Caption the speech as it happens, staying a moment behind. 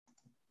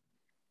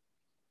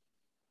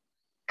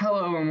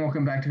Hello and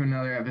welcome back to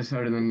another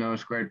episode of the No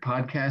Squared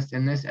podcast.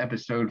 In this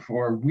episode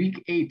for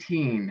week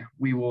 18,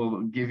 we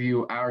will give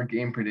you our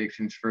game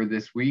predictions for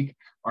this week,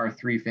 our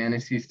three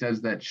fantasy studs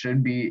that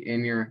should be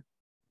in your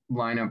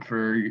lineup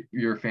for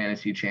your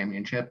fantasy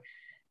championship,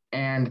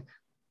 and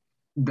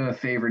the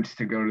favorites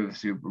to go to the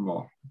Super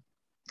Bowl.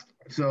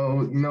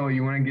 So, Noah,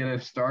 you want to get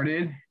us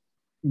started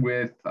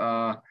with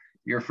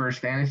your first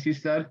fantasy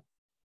stud?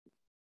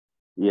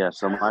 Yeah,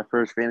 so my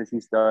first fantasy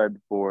stud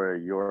for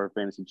your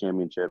fantasy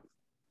championship,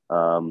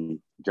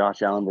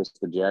 Josh Allen versus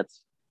the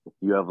Jets. If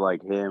you have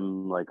like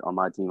him, like on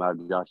my team, I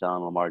have Josh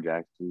Allen, Lamar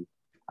Jackson.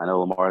 I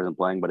know Lamar isn't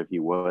playing, but if he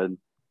were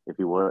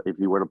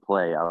to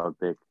play, I would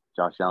pick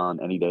Josh Allen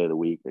any day of the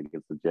week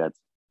against the Jets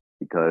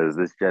because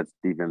this Jets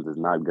defense is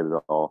not good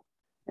at all,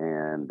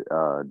 and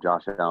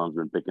Josh Allen's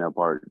been picking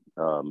apart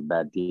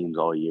bad teams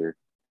all year,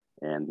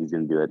 and he's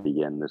going to do that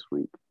again this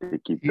week to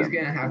keep He's them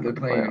gonna have in to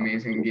the play an playoffs.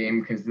 amazing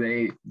game because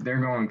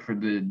they're going for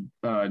the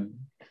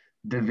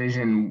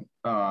division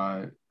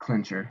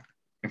clincher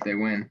if they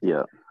win.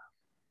 Yeah,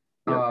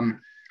 yep. All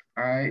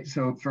right.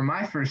 So for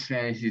my first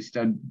fantasy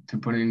stud to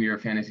put into your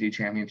fantasy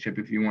championship,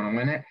 if you want to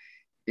win it,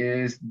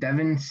 is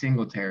Devin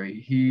Singletary.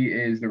 He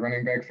is the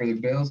running back for the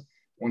Bills.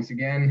 Once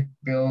again,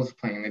 Bills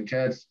playing the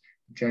Jets.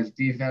 Jets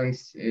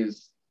defense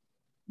is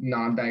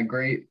not that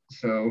great.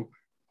 So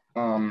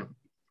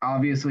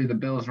obviously the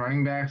Bills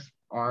running backs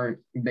aren't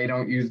they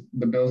don't use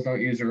the Bills don't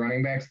use the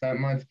running backs that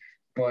much,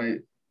 but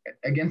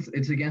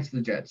it's against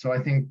the Jets. So I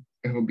think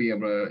he'll be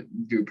able to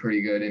do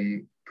pretty good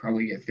and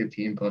probably get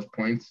 15 plus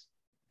points,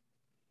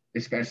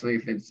 especially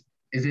if it's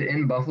is it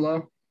in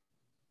Buffalo?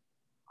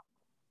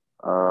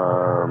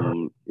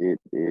 It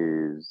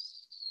is.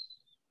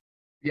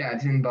 Yeah,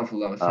 it's in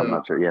Buffalo. I'm So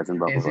not sure. Yeah, it's in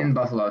it's in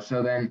Buffalo. Buffalo.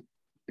 So then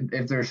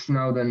if there's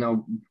snow, then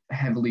they'll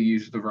heavily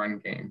use the run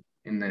game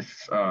in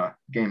this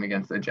game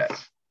against the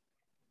Jets.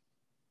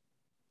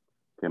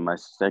 Okay, my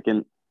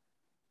second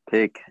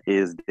pick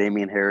is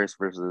Damian Harris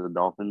versus the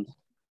Dolphins.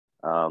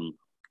 Um,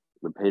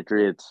 the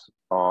Patriots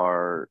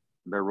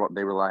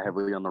they rely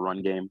heavily on the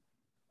run game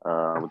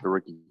with the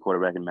rookie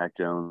quarterback and Mac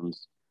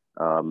Jones,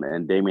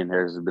 and Damian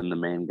Harris has been the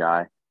main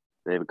guy.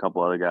 They have a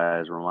couple other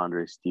guys,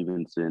 Ramondre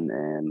Stevenson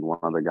and one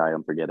other guy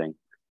I'm forgetting.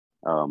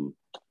 Um,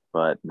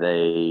 but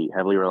they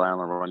heavily rely on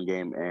the run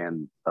game,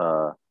 and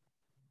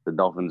the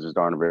Dolphins just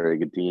aren't a very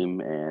good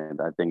team.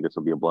 And I think this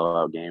will be a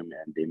blowout game,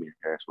 and Damian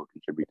Harris will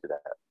contribute to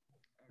that.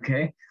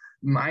 Okay.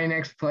 My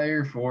next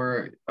player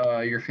for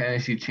your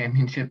fantasy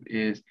championship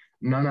is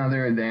none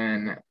other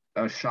than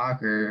a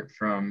shocker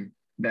from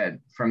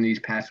these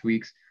past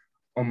weeks,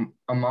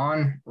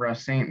 Amon-Ra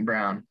St.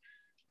 Brown.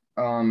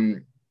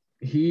 Um,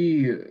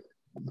 he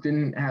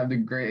didn't have the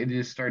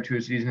greatest start to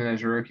his season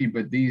as a rookie,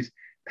 but these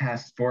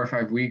past 4 or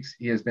 5 weeks,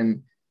 he has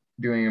been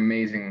doing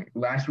amazing.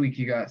 Last week,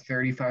 he got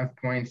 35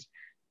 points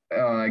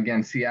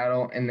against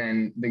Seattle, and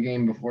then the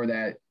game before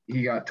that,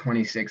 he got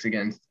 26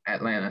 against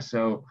Atlanta.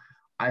 So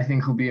I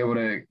think he'll be able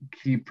to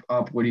keep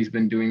up what he's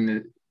been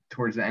doing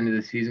towards the end of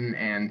the season,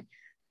 and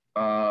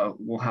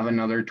we'll have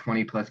another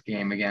 20 plus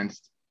game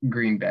against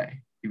Green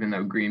Bay. Even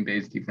though Green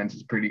Bay's defense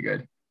is pretty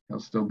good, he'll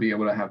still be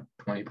able to have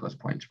 20 plus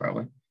points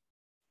probably.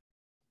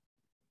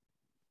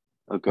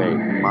 Okay,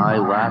 my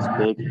last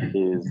pick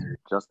is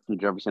Justin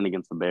Jefferson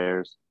against the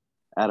Bears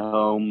at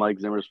home. Mike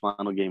Zimmer's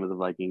final game as a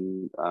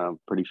Viking,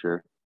 pretty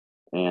sure,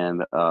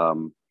 and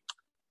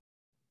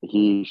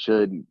he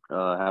should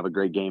have a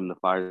great game. The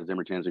fire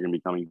Zimmer chants are going to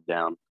be coming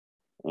down,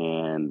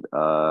 and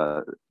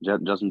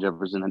Justin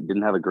Jefferson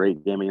didn't have a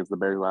great game against the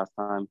Bears last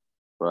time,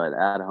 but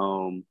at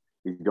home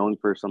he's going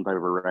for some type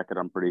of a record.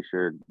 I'm pretty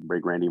sure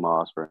break Randy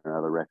Moss for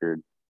another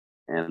record,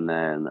 and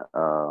then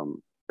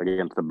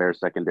against the Bears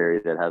secondary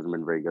that hasn't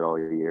been very good all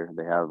year.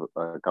 They have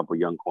a couple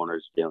young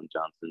corners, Jalen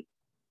Johnson,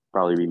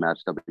 probably be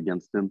matched up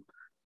against him.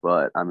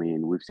 But I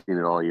mean, we've seen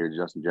it all year.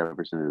 Justin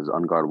Jefferson is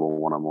unguardable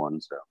one on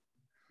one, so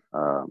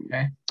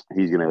Okay.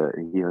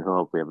 he'll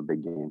hopefully have a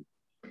big game.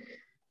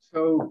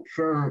 So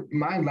for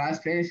my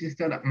last fantasy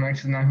stud, I'm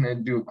actually not going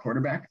to do a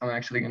quarterback. I'm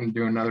actually going to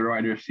do another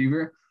wide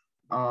receiver.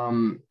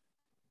 Um,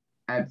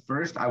 at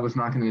first, I was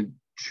not going to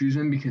choose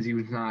him because he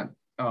was not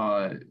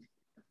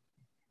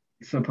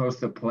supposed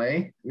to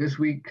play this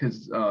week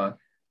because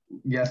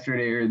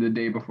yesterday or the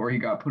day before he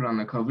got put on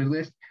the COVID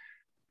list.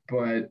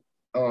 But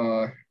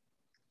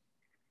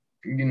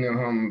you know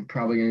who I'm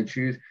probably going to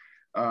choose.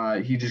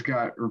 He just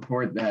got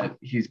report that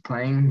he's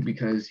playing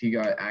because he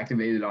got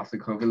activated off the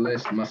COVID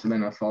list. Must have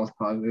been a false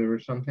positive or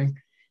something.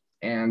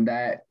 And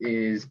that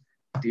is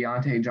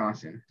Deontay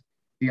Johnson.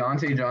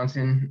 Deontay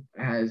Johnson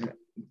has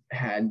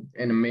had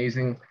an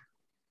amazing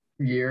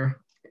year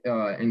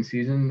in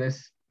season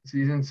this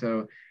season.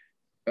 So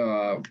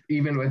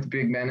even with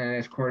Big Ben and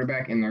his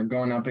quarterback, and they're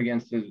going up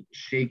against a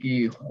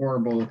shaky,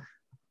 horrible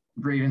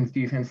Ravens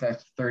defense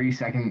that's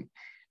 32nd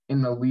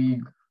in the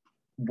league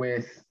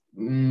with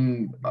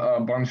a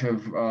bunch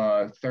of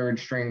third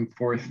string,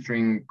 fourth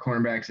string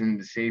cornerbacks and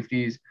the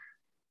safeties.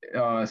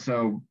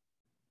 So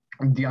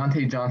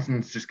Deontay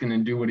Johnson's just going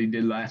to do what he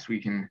did last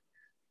week and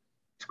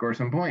score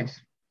some points.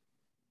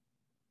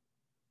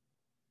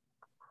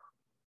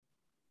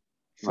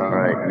 So, All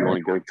right, you want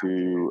to go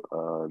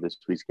to this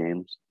week's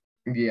games?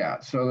 yeah.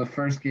 So the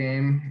first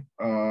game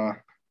of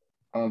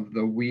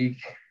the week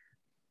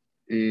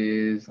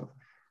is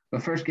the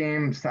first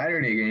game,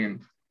 Saturday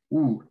game.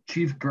 Ooh,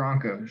 Chiefs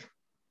Broncos.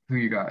 Who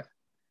you got?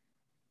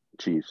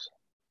 Chiefs.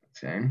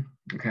 Same.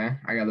 Okay.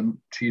 I got the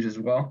Chiefs as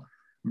well.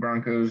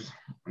 Broncos,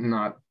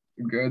 not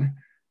good.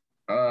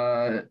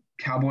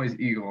 Cowboys,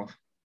 Eagles.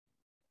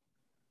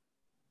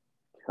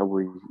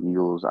 Cowboys,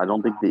 Eagles. I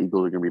don't think the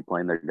Eagles are going to be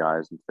playing their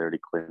guys until they already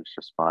clinched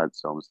a spot,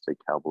 so I'm going to say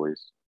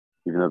Cowboys.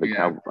 Even though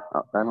Yeah.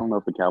 I don't know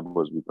if the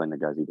Cowboys will be playing their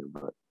guys either,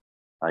 but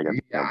I got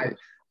the Yeah. Cowboys.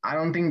 I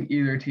don't think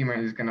either team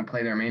is going to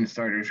play their main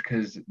starters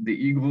because the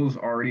Eagles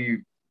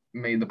already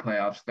made the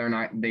playoffs.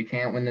 They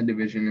can't win the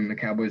division, and the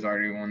Cowboys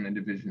already won the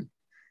division.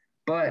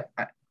 But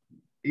are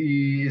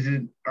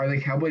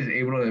the Cowboys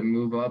able to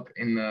move up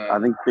in I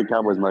the? think the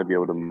Cowboys might be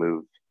able to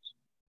move.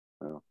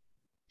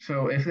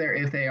 So if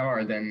they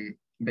are, then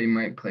they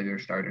might play their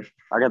starters.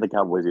 I got the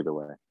Cowboys either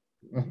way.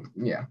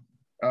 Yeah.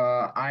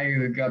 I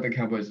got the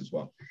Cowboys as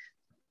well.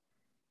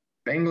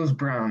 Bengals,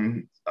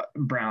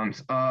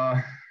 Browns.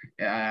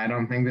 Yeah, I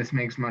don't think this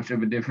makes much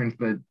of a difference,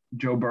 but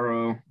Joe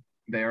Burrow,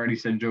 they already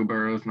said Joe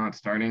Burrow's not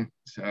starting.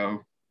 So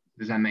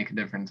does that make a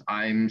difference?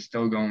 I'm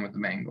still going with the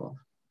Bengals.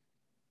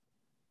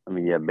 I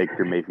mean, yeah,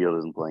 Baker Mayfield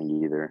isn't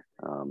playing either.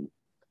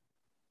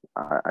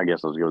 I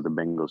guess I'll just go with the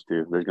Bengals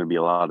too. There's going to be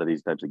a lot of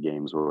these types of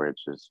games where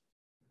it's just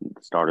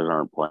the starters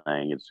aren't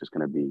playing. It's just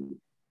going to be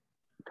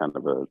kind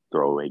of a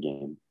throwaway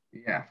game.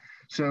 Yeah.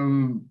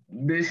 So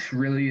this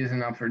really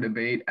isn't up for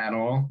debate at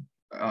all.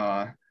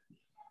 I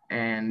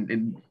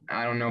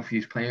don't know if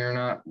he's playing or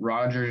not.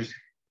 Rodgers,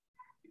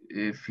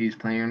 if he's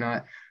playing or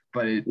not,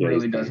 but it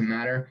really doesn't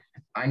matter.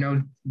 I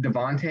know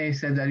Devontae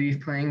said that he's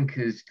playing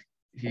because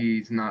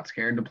he's not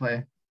scared to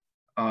play.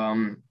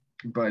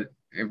 But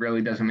it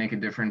really doesn't make a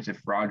difference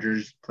if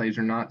Rodgers plays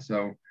or not.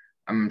 So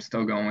I'm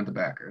still going with the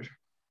Packers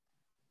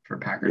for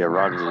Packers. Yeah,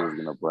 Rodgers is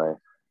going to play.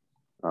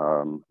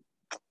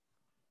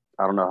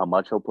 I don't know how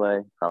much he'll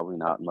play. Probably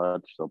not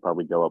much. They'll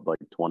probably go up like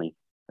 20,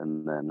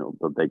 and then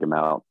they'll take him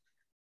out.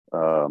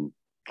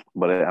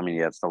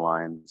 It's the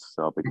Lions,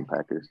 so I'll pick the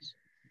Packers.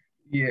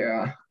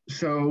 Yeah.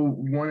 So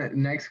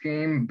next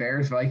game,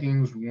 Bears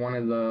Vikings. One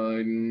of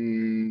the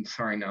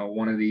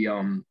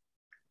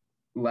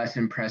less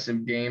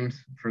impressive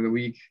games for the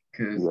week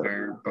because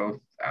they're both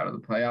out of the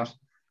playoffs.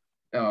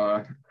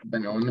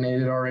 Been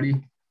eliminated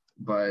already,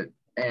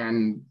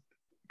 and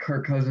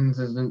Kirk Cousins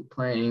isn't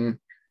playing.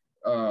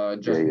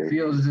 Justin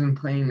Fields isn't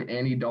playing.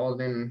 Andy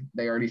Dalton.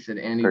 They already said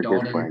Andy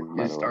Dalton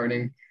is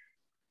starting.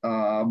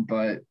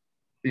 But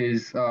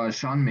is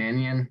Sean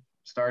Mannion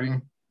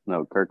starting?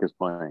 No, Kirk is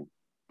playing.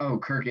 Oh,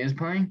 Kirk is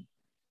playing?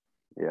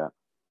 Yeah.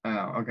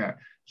 Oh, okay.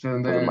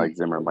 So then Mike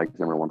Zimmer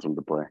wants him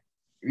to play.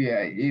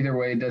 Yeah, either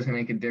way, it doesn't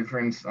make a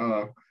difference.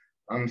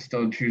 I'm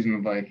still choosing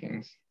the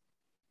Vikings.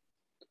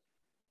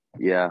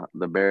 Yeah,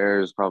 the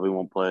Bears probably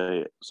won't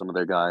play some of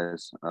their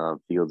guys.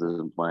 Fields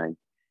isn't playing.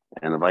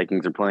 And the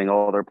Vikings are playing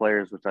all their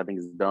players, which I think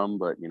is dumb,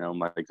 but,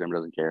 Mike Zimmer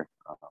doesn't care.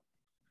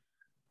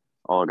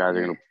 All the guys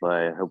are going to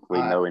play.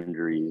 Hopefully no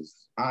injuries.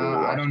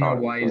 I don't know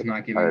why he's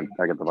not giving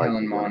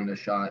Kellen Mond a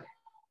shot.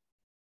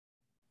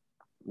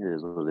 It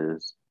is what it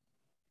is.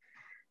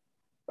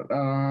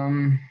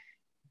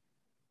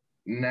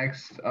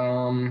 Next,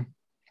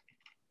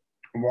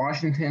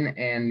 Washington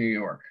and New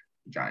York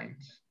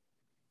Giants.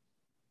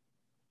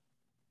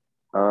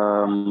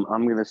 I'm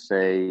going to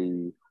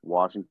say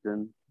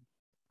Washington.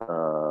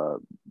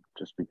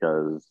 Just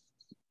because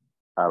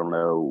I don't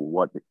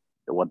know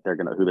who they're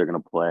gonna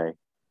play.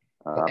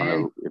 I don't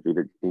know if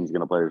either team's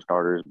gonna play their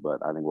starters,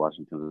 but I think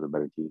Washington is a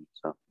better team.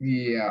 So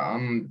yeah,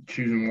 I'm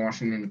choosing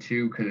Washington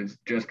too because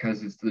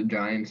it's the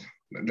Giants.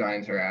 The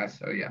Giants are ass.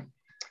 So yeah,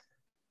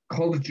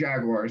 Colts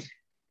Jaguars.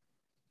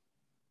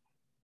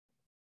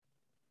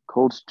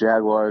 Colts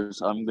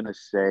Jaguars. I'm gonna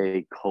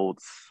say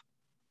Colts.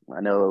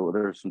 I know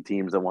there's some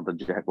teams that want the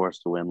Jaguars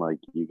to win, like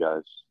you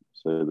guys,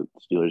 so the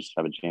Steelers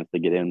have a chance to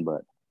get in,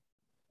 but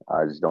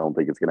I just don't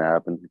think it's going to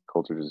happen.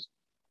 Colts are just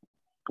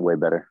way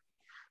better.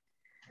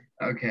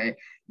 Okay.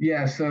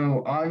 Yeah,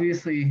 so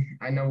obviously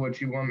I know what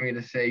you want me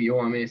to say. You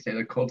want me to say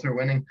the Colts are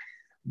winning.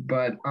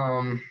 But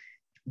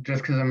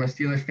just because I'm a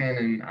Steelers fan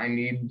and I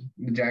need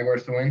the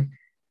Jaguars to win,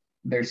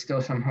 there's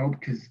still some hope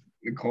because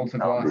the Colts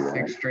have lost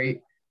 6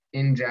 straight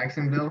in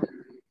Jacksonville.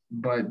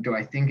 But do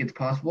I think it's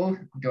possible?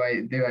 Do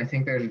I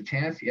think there's a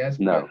chance? Yes.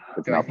 No.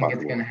 But do I think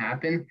it's going to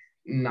happen?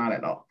 Not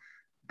at all.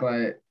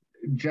 But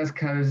just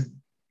because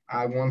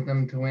I want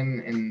them to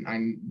win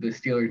and the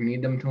Steelers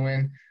need them to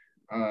win,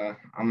 I'm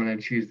going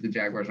to choose the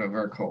Jaguars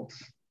over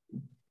Colts.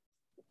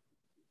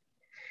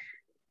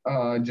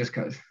 Just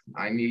because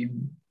I need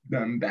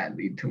them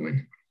badly to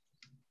win.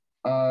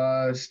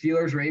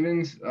 Steelers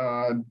Ravens.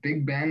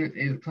 Big Ben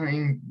is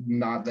playing.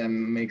 Not that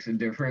makes a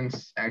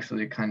difference.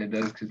 Actually, it kind of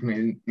does because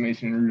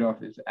Mason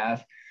Rudolph is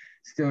ass.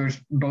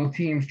 Steelers, both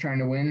teams trying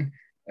to win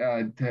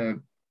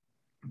to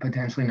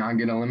potentially not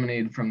get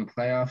eliminated from the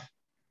playoffs,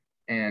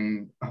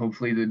 and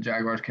hopefully the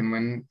Jaguars can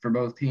win for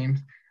both teams.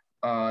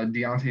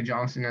 Deontay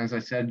Johnson, as I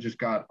said, just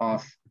got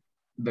off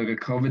the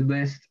COVID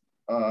list.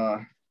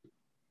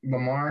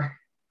 Lamar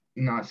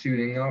not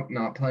suiting up,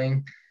 not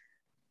playing.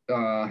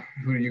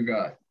 Who do you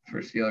got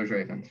for Steelers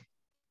Ravens?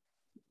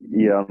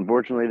 Yeah,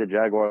 unfortunately, the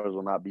Jaguars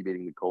will not be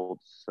beating the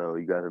Colts, so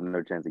you guys have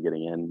no chance of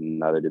getting in.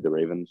 Neither did the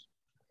Ravens.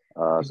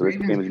 So this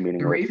game is The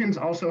meaningless. Ravens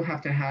also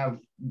have to have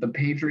the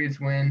Patriots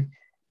win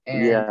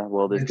and Yeah,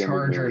 well, this the game is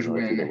Chargers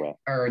meaningless either win way.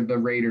 or the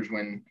Raiders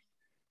win.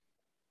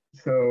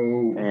 So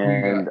who you got?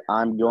 And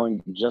I'm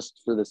going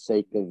just for the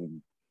sake of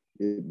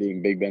it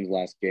being Big Ben's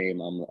last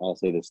game. I'll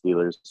say the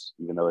Steelers,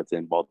 even though it's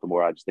in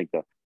Baltimore. I just think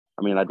that.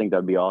 I mean, I think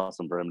that'd be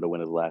awesome for him to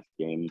win his last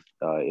game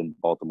in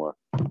Baltimore.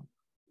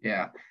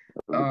 Yeah.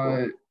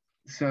 Cool.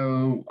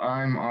 So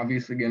I'm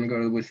obviously gonna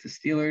go with the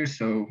Steelers.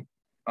 So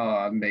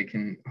they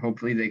can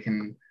hopefully they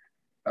can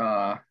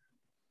uh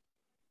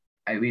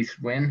at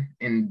least win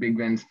in Big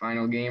Ben's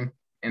final game,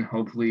 and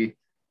hopefully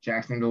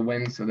Jacksonville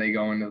wins so they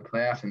go into the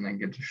playoffs and then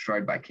get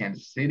destroyed by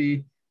Kansas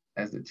City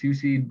as the 2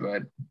 seed.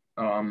 But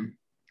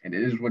it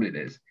is what it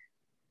is.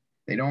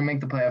 They don't make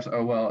the playoffs.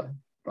 Oh well.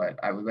 But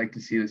I would like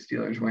to see the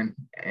Steelers win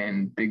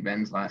in Big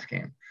Ben's last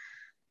game.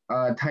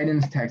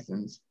 Titans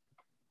Texans.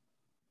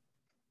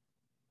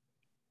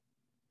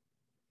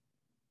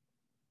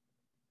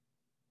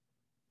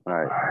 All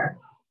right.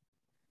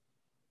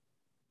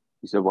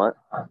 You said what?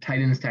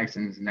 Titans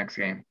Texans next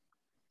game.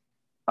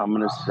 I'm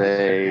gonna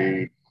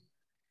say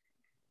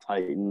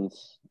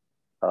Titans.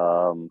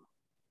 I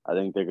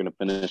think they're gonna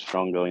finish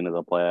strong going into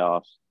the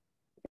playoffs,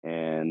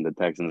 and the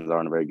Texans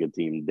aren't a very good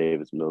team.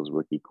 Davis Mills,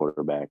 rookie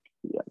quarterback.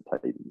 Yeah,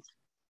 Titans.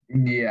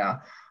 Yeah,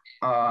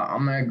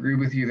 I'm gonna agree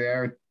with you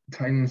there.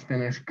 Titans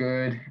finish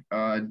good.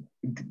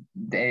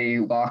 They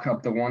lock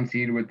up the 1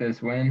 seed with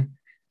this win.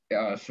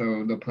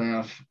 So the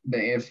playoffs, the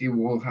AFC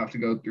will have to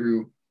go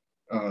through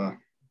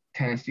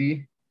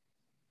Tennessee,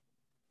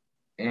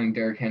 and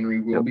Derrick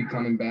Henry will be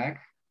coming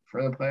back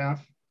for the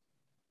playoffs,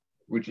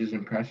 which is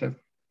impressive.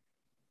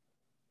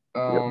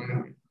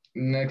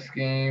 Next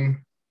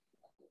game,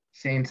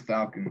 Saints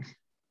Falcons.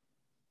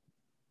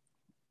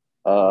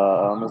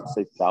 I'm gonna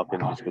say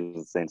Falcons just because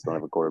the Saints don't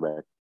have a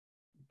quarterback.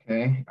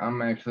 Okay,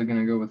 I'm actually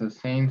gonna go with the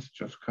Saints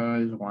just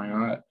cause why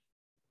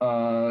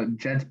not?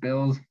 Jets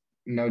Bills,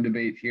 no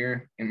debate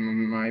here in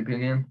my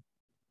opinion.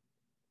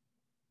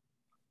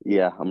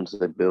 Yeah, I'm gonna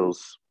say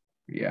Bills.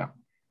 Yeah,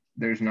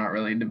 there's not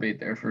really a debate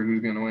there for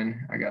who's gonna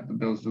win. I got the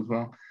Bills as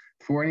well.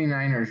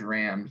 49ers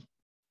Rams.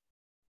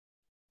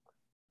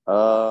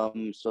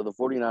 So the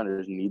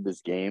 49ers need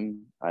this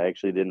game. I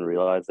actually didn't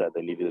realize that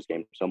they needed this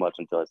game so much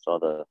until I saw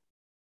the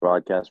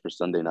broadcast for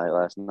Sunday night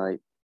last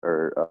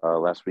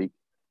week.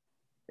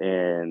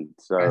 And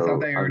so I thought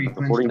they already the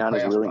clinched the 49ers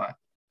playoff really spot.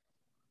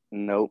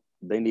 nope.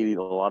 They needed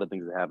a lot of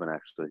things to happen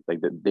actually. Like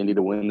they need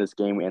to win this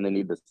game and they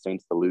need the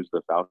Saints to lose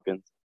the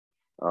Falcons.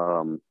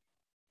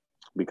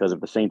 Because if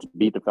the Saints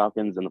beat the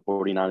Falcons and the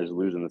 49ers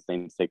lose and the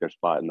Saints take their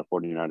spot and the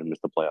 49ers miss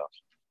the playoffs.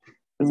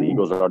 Because the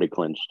Eagles are already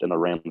clinched and the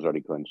Rams are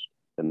already clinched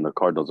and the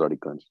Cardinals are already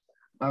clinched.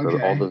 Okay.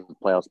 So all the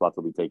playoff spots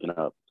will be taken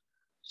up.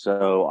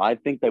 So I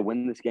think they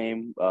win this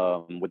game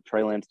with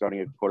Trey Lance starting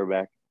at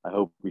quarterback. I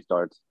hope he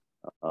starts.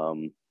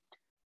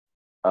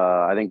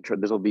 I think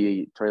this will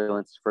be Trey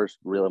Lance's first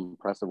real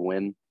impressive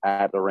win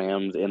at the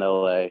Rams in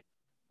LA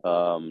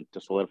to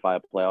solidify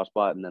a playoff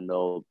spot, and then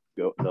they'll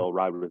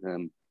ride with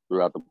him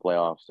throughout the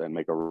playoffs and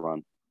make a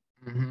run.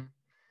 Mm-hmm.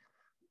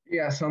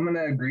 Yeah, so I'm going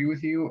to agree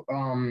with you.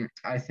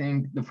 I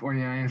think the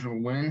 49ers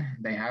will win.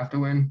 They have to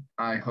win.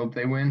 I hope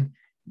they win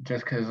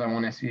just because I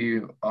want to see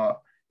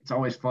it's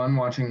always fun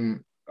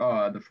watching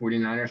the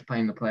 49ers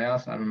playing the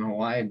playoffs. I don't know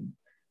why.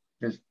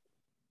 Just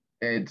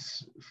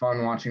it's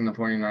fun watching the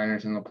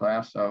 49ers in the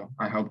playoffs, so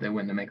I hope they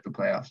win to make the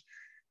playoffs.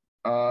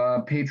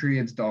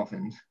 Patriots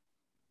Dolphins.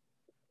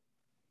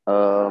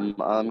 I'm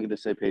going to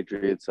say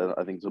Patriots.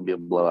 I think this will be a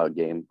blowout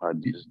game. I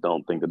just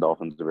don't think the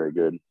Dolphins are very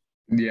good.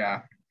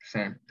 Yeah,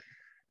 same.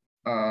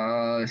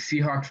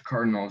 Seahawks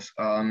Cardinals.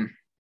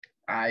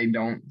 I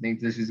don't think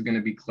this is going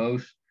to be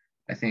close.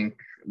 I think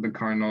the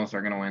Cardinals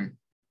are going to win.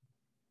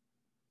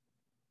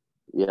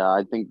 Yeah,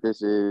 I think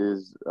this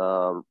is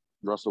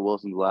Russell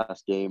Wilson's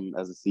last game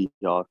as a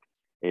Seahawk,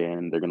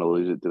 and they're going to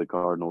lose it to the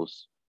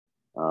Cardinals,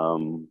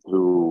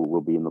 who will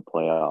be in the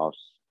playoffs.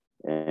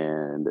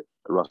 And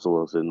Russell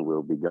Wilson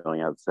will be going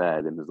out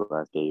sad in his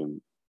last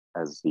game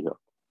as a Seahawk.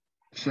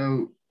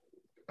 So,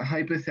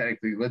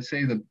 hypothetically, let's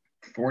say the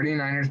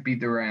 49ers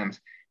beat the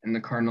Rams and the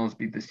Cardinals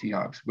beat the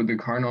Seahawks. Would the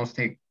Cardinals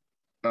take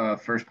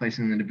first place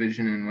in the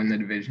division and win the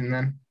division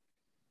then?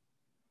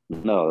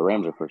 No, the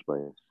Rams are first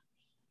place.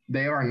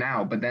 They are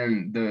now, but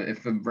then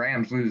if the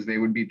Rams lose, they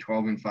would be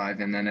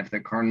 12-5, and then if the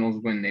Cardinals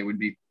win, they would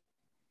be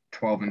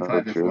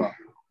 12-5 as well.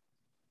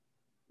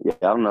 Yeah,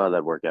 I don't know how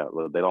that'd work out.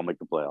 They don't make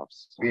the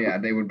playoffs. Yeah,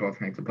 they would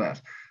both make the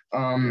playoffs.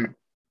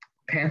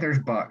 Panthers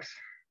Bucks.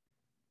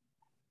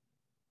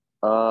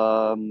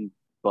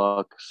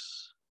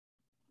 Bucks.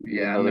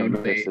 Yeah, they're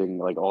missing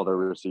like all their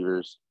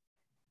receivers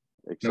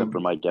except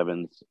for Mike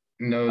Evans.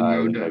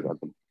 No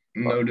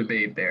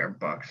debate there.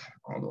 Bucks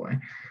all the way.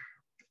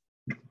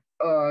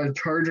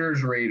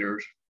 Chargers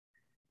Raiders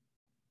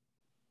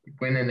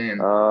winning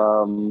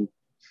in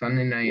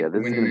Sunday night. Yeah, this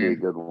is winning gonna be a in.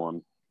 good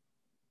one.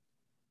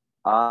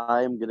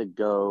 I'm gonna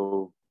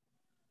go.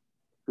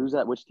 Who's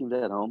that? Which team's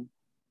at home?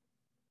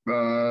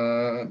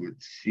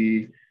 Let's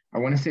see. I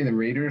want to say the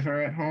Raiders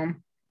are at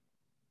home.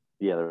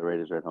 Yeah, the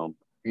Raiders are at home.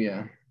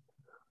 Yeah.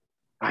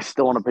 I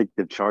still want to pick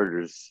the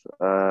Chargers.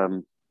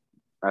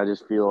 I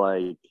just feel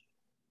like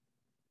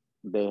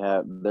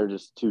they're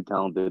just too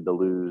talented to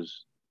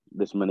lose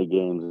this many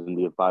games and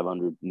be a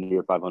 500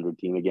 near 500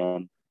 team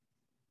again.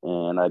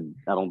 And I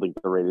don't think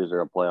the Raiders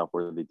are a playoff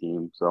worthy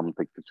team, so I'm gonna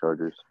pick the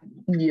Chargers.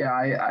 Yeah,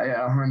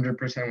 I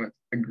 100%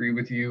 agree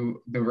with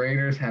you. The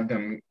Raiders have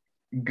done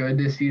good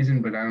this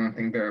season, but I don't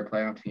think they're a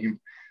playoff team.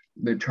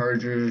 The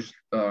Chargers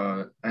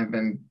have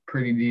been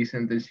pretty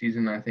decent this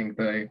season. I think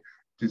they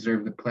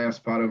deserve the playoff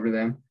spot over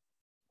them.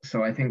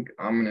 So I think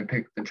I'm going to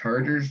pick the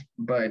Chargers,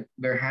 but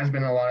there has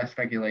been a lot of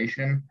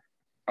speculation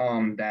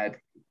that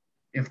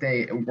if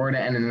they were to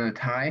end in a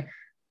tie,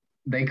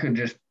 they could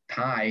just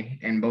tie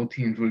and both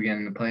teams would get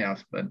in the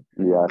playoffs. But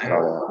Yeah, I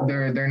saw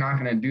that. they're not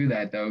going to do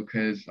that though,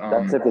 because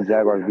That's if the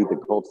Jaguars beat the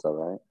Colts, though,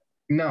 right?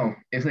 no,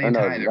 if they Or no,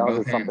 tie, they're that was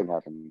both if something in.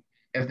 happened.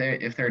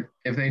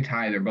 If they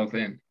tie, they're both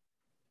in.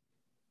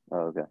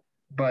 Oh, okay.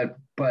 But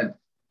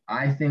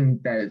I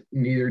think that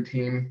neither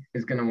team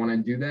is going to want to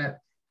do that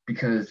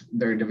because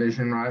they're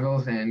division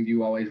rivals, and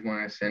you always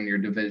want to send your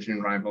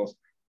division rivals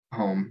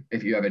home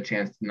if you have a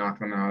chance to knock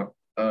them out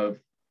of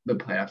the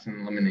playoffs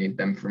and eliminate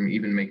them from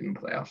even making the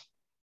playoffs.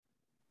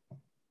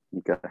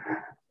 Okay.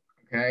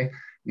 Okay.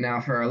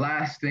 Now for our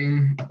last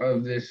thing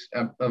of this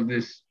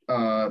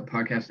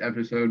podcast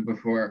episode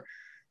before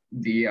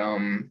the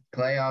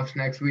playoffs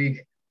next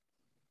week,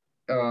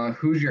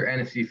 who's your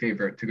NFC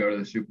favorite to go to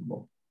the Super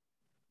Bowl?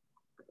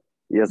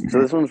 Yes,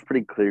 so this one's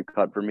pretty clear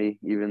cut for me,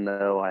 even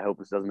though I hope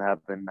this doesn't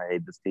happen. I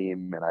hate this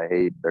team and I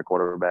hate their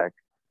quarterback.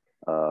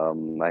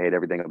 I hate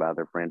everything about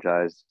their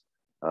franchise,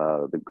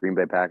 the Green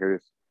Bay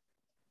Packers.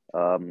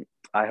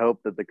 I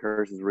hope that the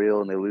curse is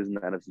real and they lose in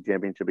the NFC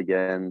Championship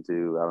again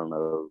to, I don't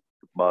know,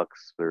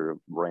 Bucks or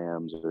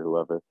Rams or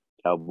whoever,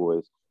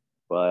 Cowboys.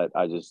 But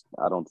I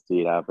don't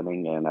see it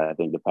happening. And I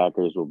think the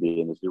Packers will be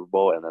in the Super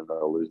Bowl and then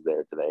they'll lose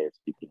there to the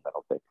AFC team that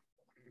I'll pick.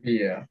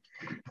 Yeah.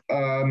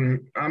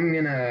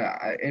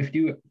 If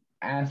you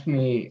ask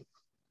me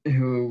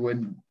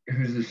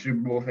who's the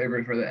Super Bowl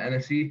favorite for the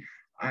NFC,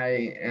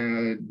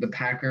 the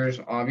Packers,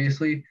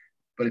 obviously.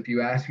 But if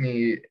you ask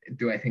me,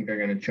 do I think they're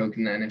going to choke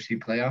in the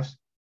NFC playoffs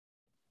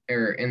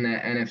or in the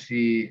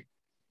NFC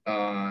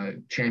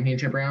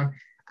championship round?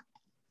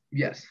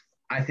 Yes,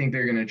 I think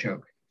they're going to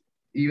choke.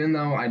 Even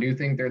though I do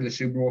think they're the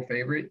Super Bowl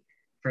favorite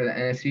for the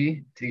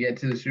NFC to get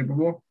to the Super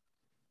Bowl,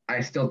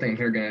 I still think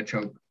they're going to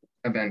choke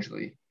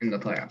eventually in the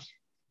playoffs.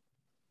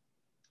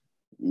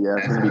 Yeah,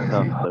 it's going to be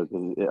tough, though,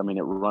 because,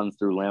 it runs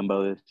through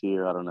Lambeau this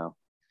year. I don't know.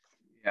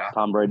 Yeah.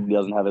 Tom Brady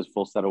doesn't have his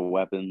full set of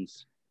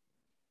weapons.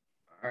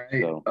 All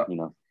right. So,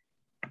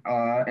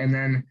 and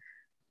then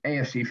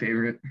AFC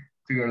favorite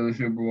to go to the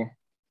Super Bowl.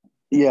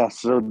 Yeah,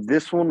 so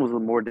this one was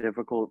more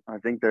difficult. I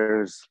think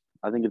it's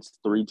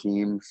three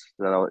teams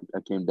that I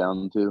came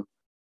down to.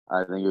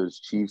 I think it was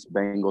Chiefs,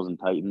 Bengals, and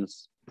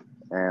Titans.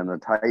 And the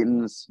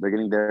Titans, they're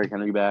getting Derrick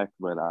Henry back,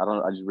 but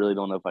I just really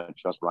don't know if I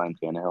trust Ryan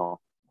Tannehill.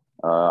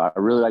 I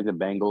really like the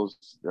Bengals.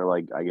 They're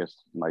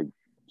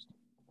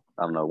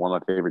I don't know, one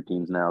of my favorite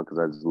teams now because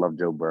I just love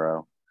Joe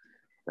Burrow.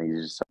 I think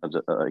he's just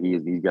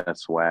he's got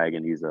swag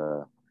and he's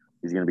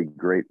gonna be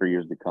great for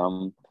years to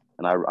come.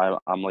 And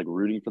I'm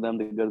rooting for them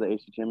to go to the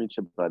AFC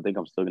Championship, but I think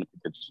I'm still gonna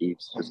pick the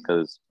Chiefs just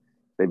because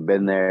they've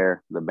been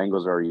there. The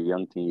Bengals are a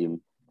young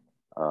team.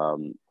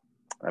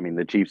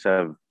 The Chiefs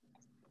have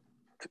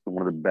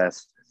one of the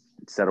best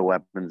set of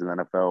weapons in the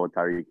NFL with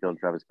Tyreek Hill and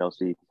Travis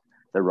Kelce.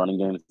 Their running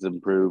game has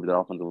improved. Their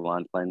offensive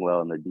line's playing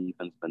well, and their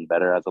defense has been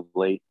better as of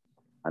late.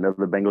 I know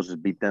the Bengals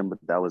just beat them, but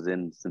that was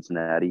in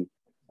Cincinnati.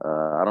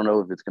 I don't know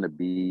if it's going to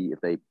be, if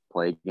they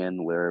play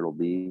again, where it'll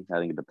be. I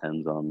think it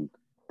depends on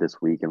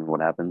this week and what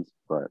happens.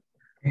 But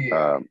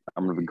I'm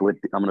going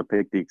to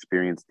pick the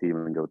experienced team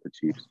and go with the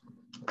Chiefs.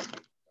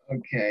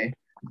 Okay.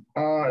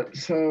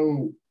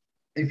 So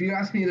if you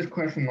asked me this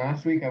question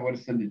last week, I would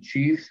have said the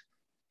Chiefs.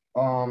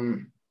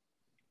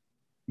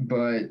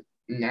 But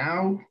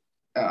now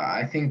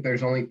I think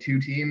there's only two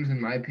teams, in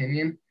my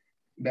opinion,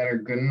 that are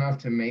good enough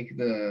to make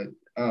the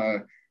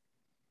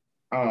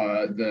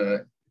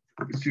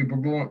Super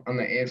Bowl on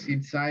the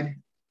AFC side,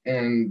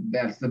 and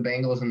that's the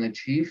Bengals and the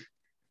Chiefs.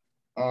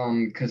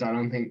 Because I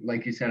don't think,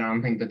 like you said, I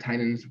don't think the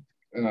Titans,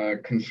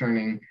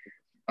 concerning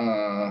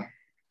Ryan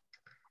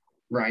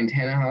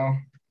Tannehill,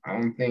 I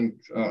don't think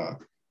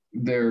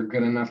they're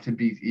good enough to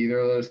beat either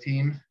of those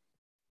teams.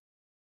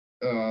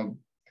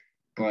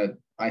 But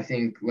I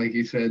think, like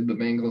you said, the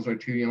Bengals are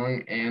too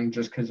young, and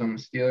just because I'm a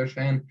Steelers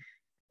fan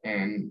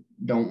and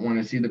don't want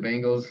to see the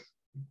Bengals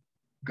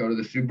go to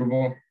the Super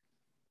Bowl,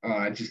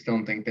 I just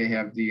don't think they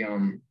have the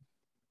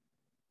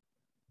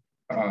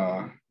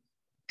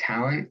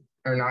talent,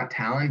 or not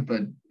talent,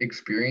 but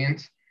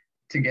experience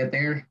to get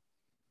there.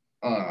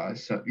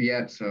 So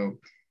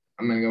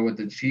I'm going to go with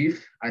the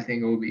Chiefs. I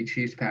think it will be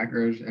Chiefs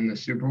Packers in the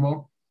Super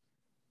Bowl.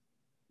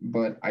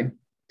 But I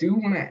do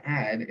want to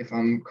add, if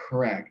I'm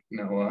correct,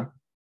 Noah,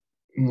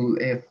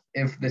 if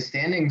the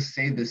standings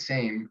stay the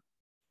same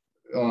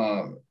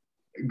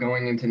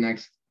going into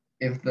next,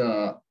 if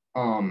the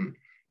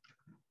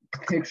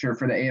picture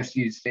for the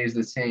AFC stays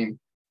the same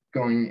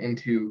going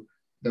into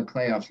the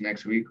playoffs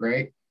next week,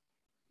 right?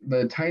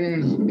 The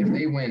Titans, if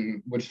they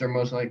win, which they're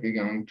most likely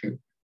going to,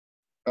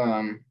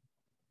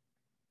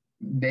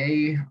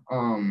 they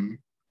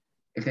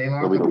if they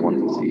lock up the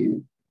 1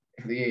 seed,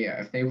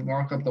 if they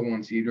lock up the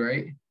 1 seed,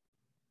 right,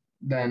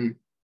 then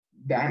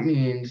that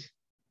means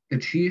the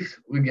Chiefs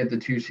would get the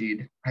 2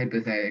 seed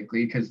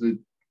hypothetically because the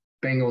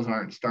Bengals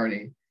aren't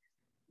starting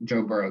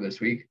Joe Burrow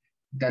this week.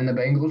 Then the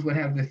Bengals would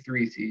have the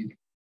 3 seed,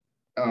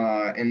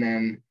 and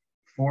then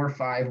 4 or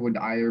 5 would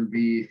either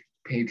be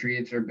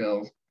Patriots or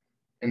Bills,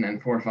 and then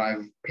 4 or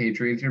 5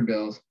 Patriots or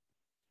Bills,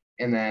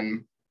 and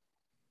then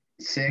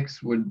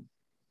 6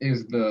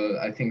 is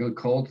the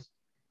Colts,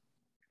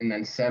 and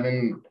then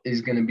 7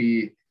 is going to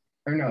be,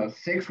 or no,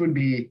 6 would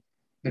be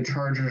the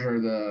Chargers or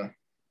the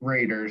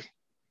Raiders,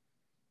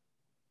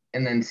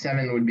 and then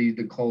 7 would be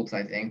the Colts,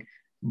 I think.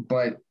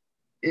 But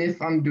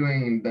if I'm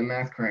doing the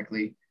math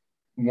correctly,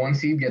 1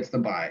 seed gets the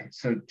bye,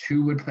 so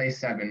 2 would play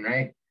 7,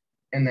 right?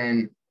 And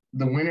then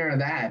the winner of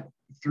that,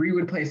 3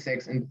 would play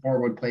 6 and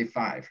 4 would play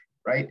 5,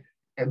 right?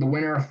 And the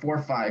winner of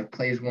 4-5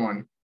 plays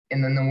 1,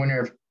 and then the winner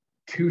of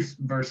 2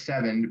 versus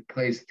 7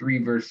 plays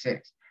 3 versus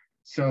 6.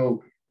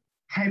 So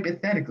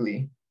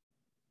hypothetically,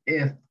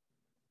 if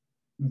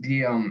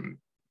the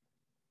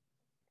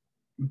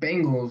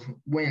Bengals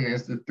win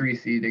as the 3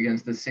 seed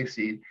against the 6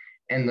 seed,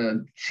 and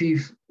the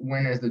Chiefs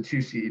win as the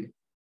 2 seed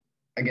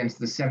against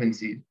the 7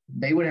 seed,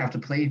 they would have to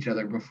play each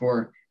other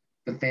before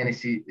the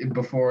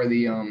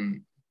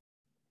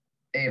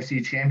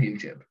AFC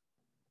Championship.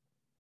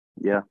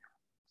 Yeah.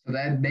 So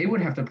that they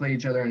would have to play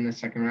each other in the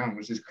second round,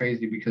 which is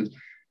crazy because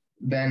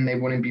then they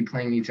wouldn't be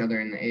playing each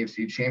other in the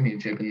AFC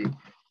Championship, and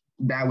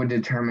that would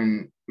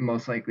determine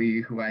most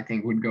likely who I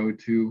think would go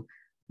to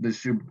the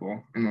Super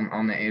Bowl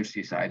on the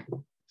AFC side.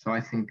 So I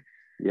think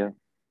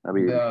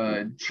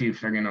the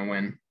Chiefs are going to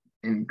win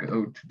and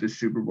go to the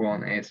Super Bowl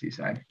on the AFC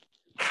side.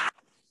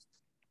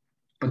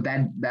 But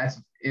that's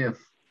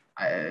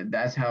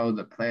how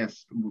the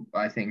playoffs,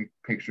 I think,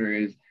 picture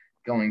is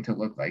going to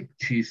look like.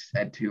 Chiefs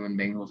at 2 and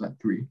Bengals at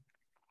 3.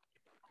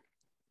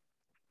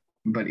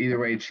 But either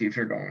way, Chiefs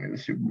are going to the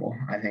Super Bowl.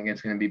 I think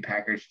it's going to be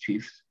Packers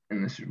Chiefs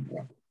in the Super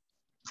Bowl.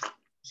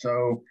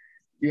 So,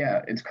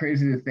 yeah, it's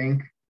crazy to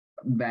think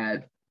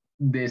that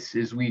this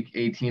is week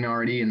 18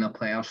 already and the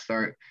playoffs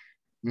start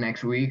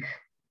next week.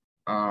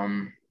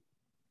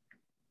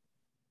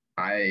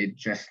 I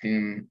just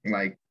seen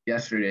like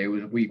yesterday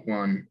was week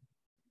 1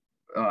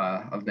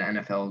 of the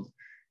NFL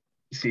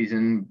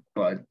season,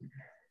 but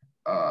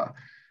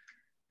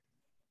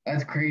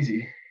that's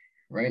crazy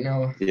right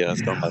now. Yeah,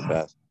 it's going by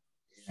fast.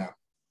 Yeah,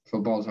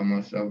 football's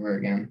almost over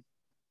again.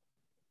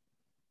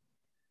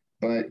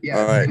 But yeah.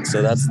 All right,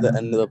 so that's the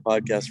end of the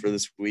podcast for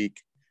this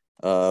week.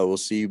 We'll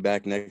see you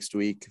back next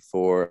week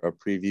for a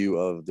preview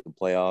of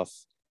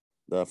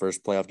the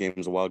first playoff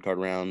games, the wild card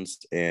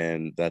rounds,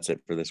 and that's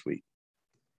it for this week.